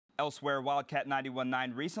Elsewhere, Wildcat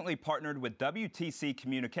 91.9 recently partnered with WTC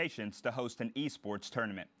Communications to host an esports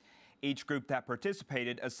tournament. Each group that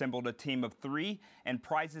participated assembled a team of 3, and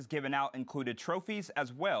prizes given out included trophies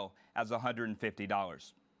as well as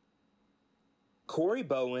 $150. Corey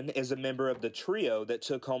Bowen is a member of the trio that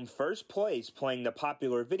took home first place playing the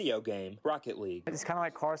popular video game Rocket League. It's kind of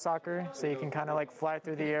like car soccer, so you can kind of like fly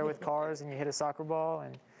through the air with cars and you hit a soccer ball,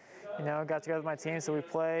 and got together with my team, so we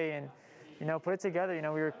play and put it together.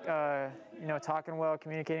 We were talking well,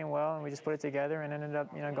 communicating well, and we just put it together and ended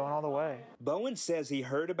up going all the way. Bowen says he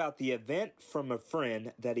heard about the event from a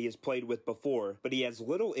friend that he has played with before, but he has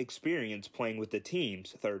little experience playing with the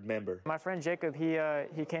team's third member. My friend Jacob,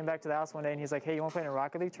 he came back to the house one day and he's like, "Hey, you want to play in a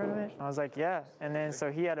Rocket League tournament?" I was like, "Yeah." And then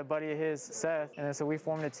so he had a buddy of his, Seth, and then so we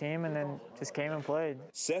formed a team and then just came and played.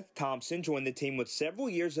 Seth Thompson joined the team with several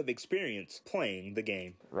years of experience playing the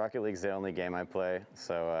game. Rocket League's the only game I play,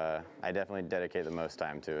 so I definitely dedicate the most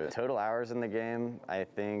time to it. Total hours in the game, I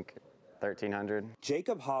think 1,300.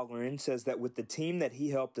 Jacob Holleran says that with the team that he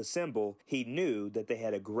helped assemble, he knew that they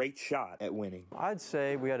had a great shot at winning. I'd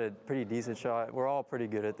say we had a pretty decent shot. We're all pretty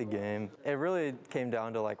good at the game. It really came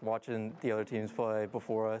down to like watching the other teams play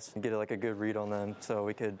before us and get like a good read on them so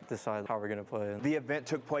we could decide how we're going to play. The event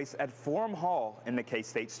took place at Forum Hall in the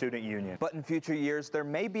K-State Student Union. But in future years, there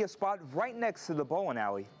may be a spot right next to the bowling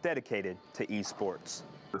alley dedicated to esports.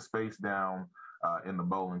 The space down in the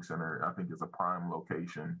bowling center, I think, is a prime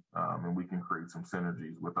location, and we can create some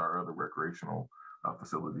synergies with our other recreational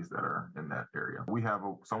facilities that are in that area. We have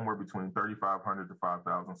somewhere between 3,500 to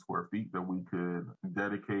 5,000 square feet that we could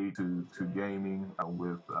dedicate to gaming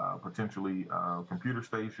with potentially computer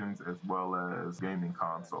stations as well as gaming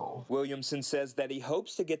consoles. Williamson says that he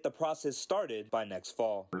hopes to get the process started by next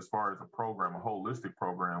fall. As far as a program, a holistic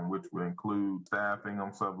program, which would include staffing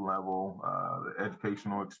on sub-level, the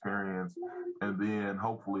educational experience, and then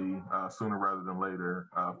hopefully sooner rather than later,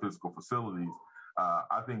 physical facilities.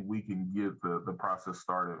 I think we can get the process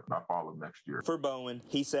started by fall of next year. For Bowen,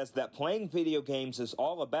 he says that playing video games is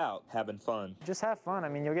all about having fun. Just have fun. I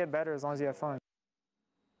mean, you'll get better as long as you have fun.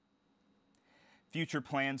 Future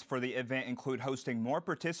plans for the event include hosting more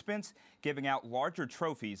participants, giving out larger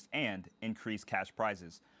trophies, and increased cash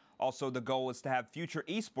prizes. Also, the goal is to have future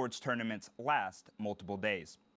esports tournaments last multiple days.